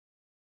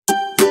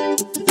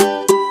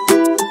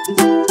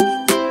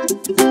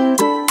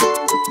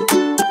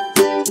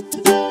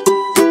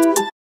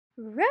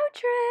Road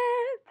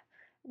trip!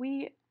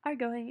 We are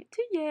going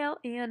to Yale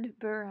and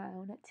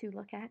Brown to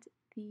look at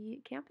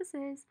the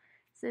campuses.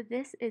 So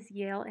this is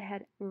Yale. It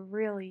had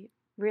really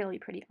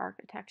pretty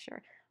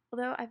architecture.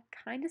 Although I've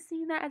kind of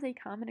seen that as a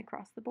common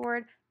across the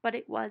board, but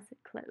it was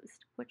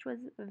closed, which was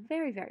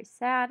very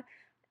sad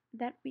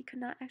that we could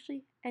not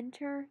actually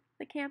enter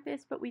the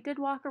campus, but we did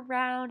walk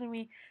around and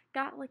we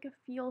got like a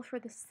feel for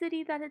the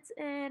city that it's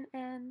in,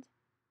 and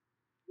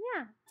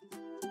yeah.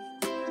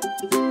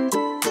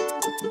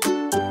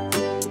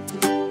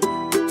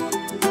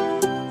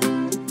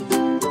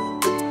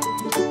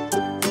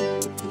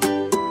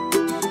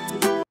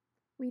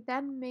 We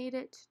then made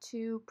it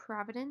to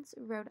Providence,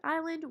 Rhode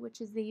Island, which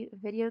is the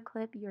video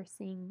clip you're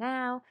seeing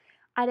now.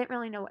 I didn't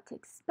really know what to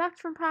expect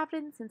from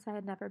Providence since I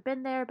had never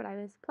been there, but I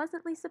was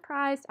pleasantly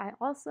surprised. I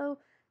also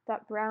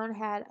thought Brown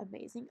had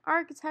amazing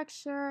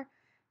architecture,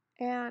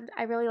 and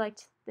I really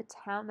liked the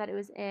town that it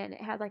was in.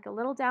 It had like a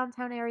little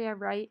downtown area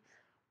right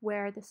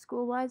where the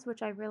school was,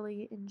 which I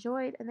really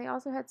enjoyed, and they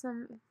also had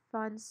some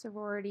fun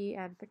sorority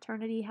and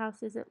fraternity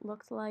houses, it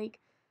looked like,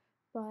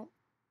 but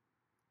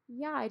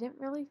yeah, I didn't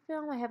really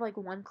film. I have like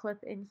one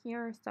clip in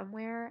here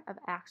somewhere of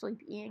actually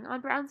being on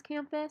Brown's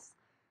campus,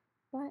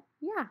 but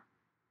yeah.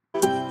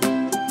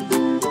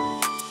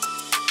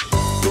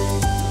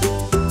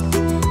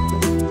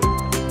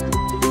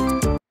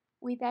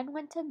 We then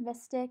went to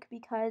Mystic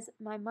because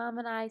my mom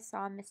and I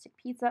saw Mystic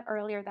Pizza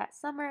earlier that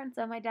summer, and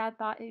so my dad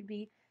thought it would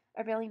be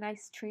a really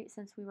nice treat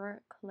since we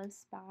were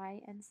close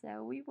by, and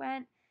so we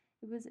went.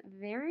 It was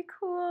very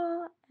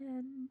cool,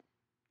 and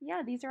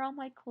yeah, these are all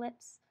my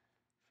clips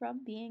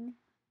from being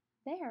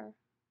there.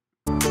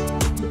 Oh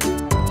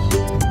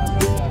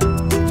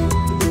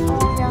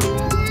yeah,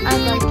 I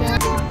like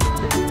it.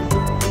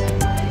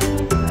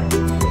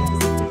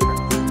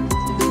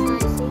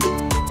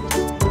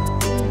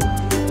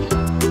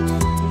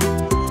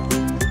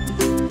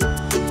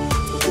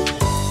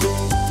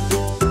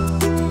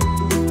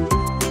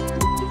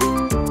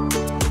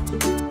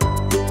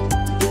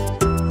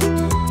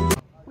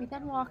 We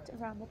then walked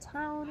around the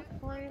town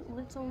for a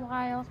little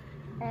while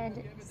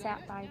and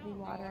sat by the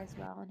water as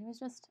well, and it was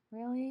just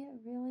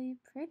really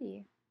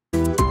pretty.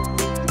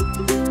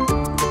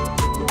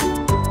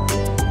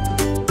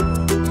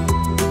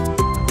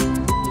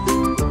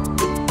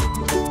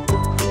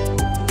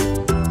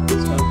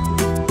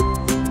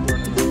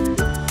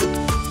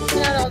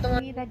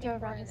 We then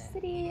drove around the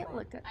city,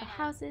 looked at the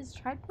houses,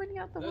 tried pointing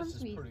out the ones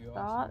we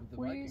thought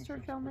we were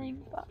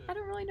filming, but I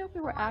don't really know if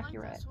we were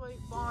accurate.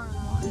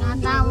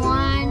 Not that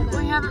one.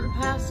 We haven't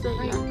passed it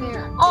yet.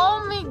 There.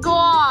 Oh my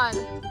god!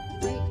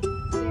 Right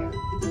there.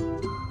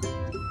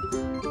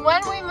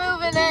 When we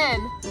moving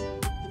in?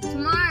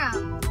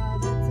 Tomorrow.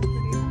 That's a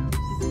pretty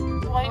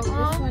house. White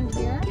This one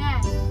here?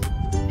 Yes.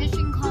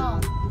 Fishing call.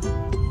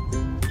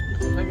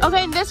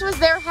 Okay, this was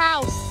their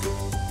house.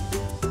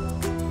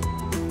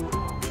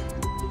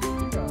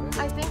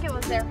 I think it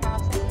was their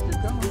house.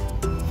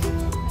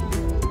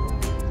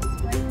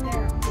 Right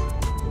there.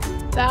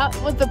 That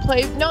was the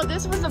no,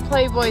 this was the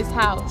Playboy's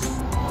house.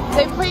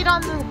 They played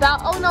on the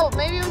oh no,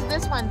 maybe it was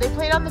this one. They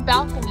played on the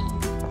balcony.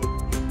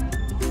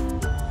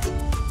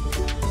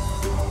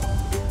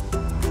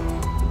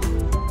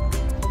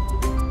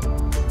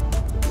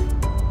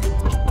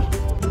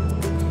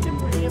 Good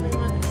morning,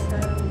 everyone. So I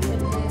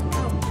don't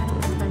know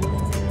what time it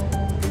is,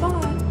 but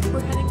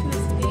we're heading to the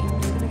city. I'm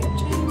just gonna get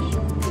changed,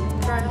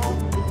 dry off,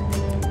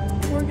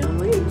 and we're gonna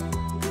leave.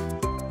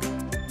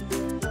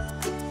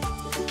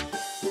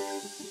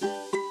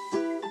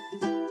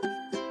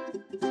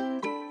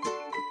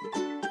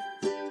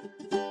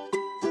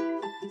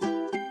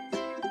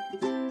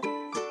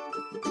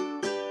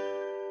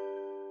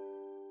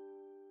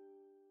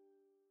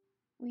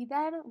 We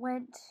then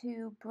went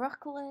to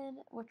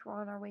Brooklyn, which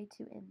we're on our way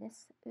to in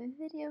this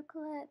video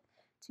clip,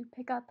 to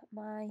pick up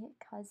my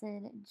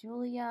cousin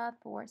Julia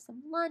for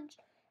some lunch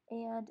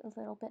and a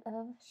little bit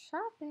of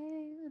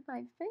shopping,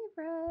 my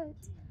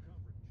favorite.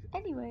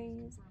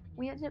 Anyways,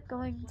 we ended up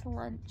going to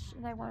lunch,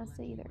 and I want to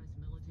say either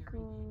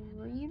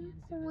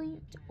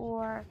Greenpoint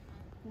or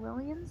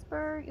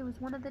Williamsburg. It was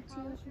one of the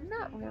two,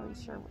 not really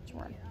sure which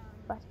one,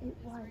 but it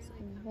was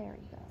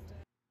very good.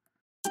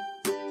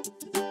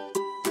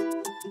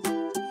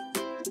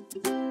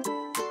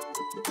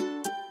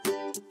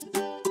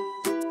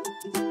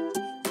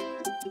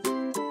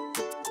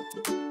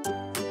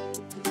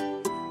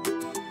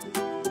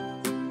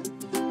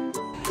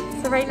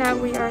 So right now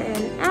we are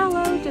in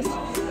Aloe, just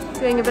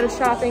doing a bit of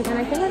shopping, and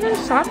I think I'm going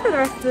to shop for the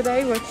rest of the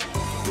day, which is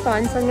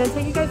fun. So I'm going to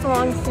take you guys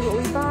along to see what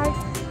we buy.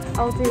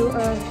 I'll do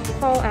a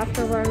haul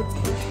afterwards.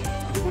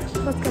 Yeah,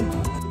 let's go.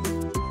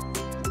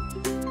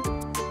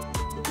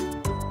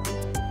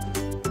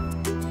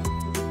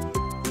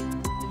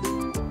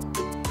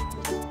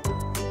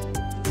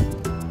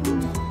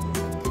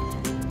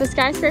 The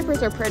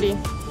skyscrapers are pretty.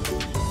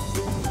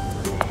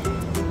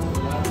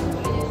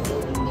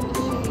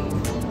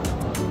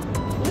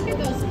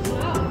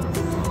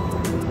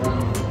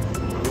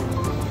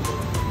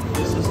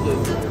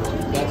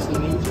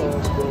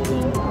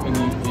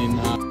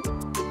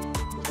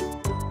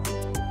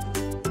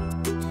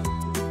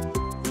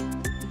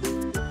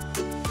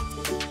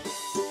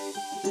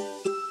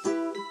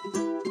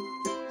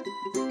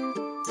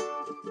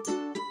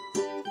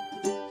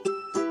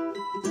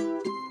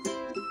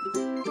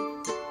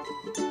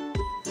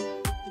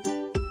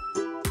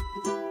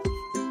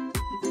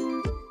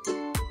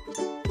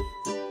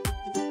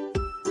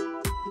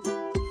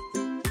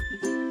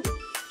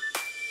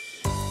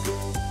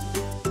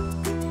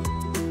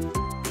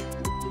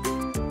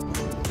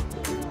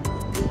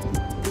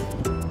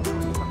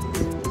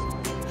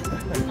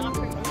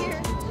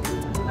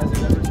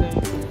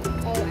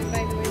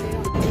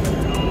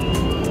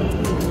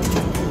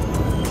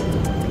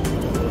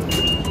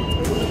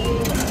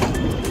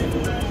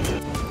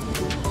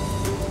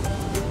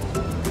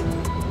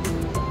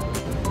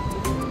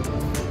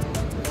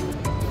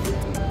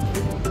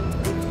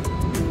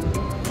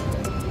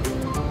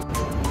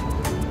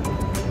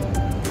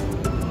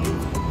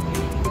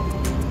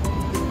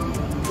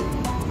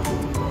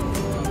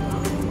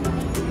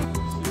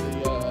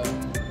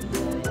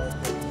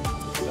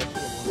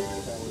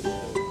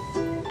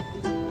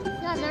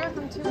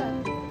 welcome to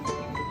it.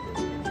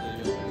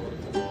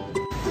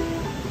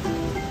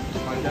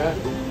 My dad,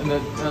 and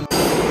then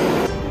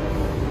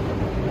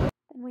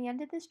And we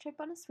ended this trip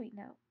on a sweet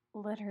note,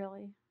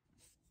 literally.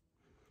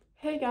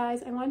 Hey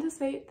guys, I wanted to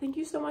say thank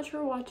you so much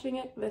for watching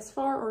it this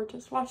far, or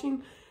just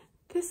watching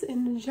this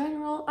in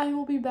general. I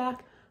will be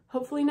back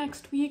hopefully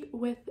next week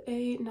with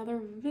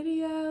another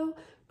video,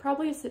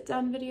 probably a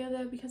sit-down video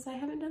though, because I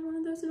haven't done one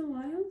of those in a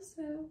while.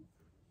 So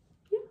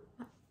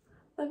yeah,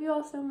 love you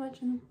all so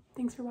much and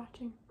thanks for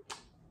watching.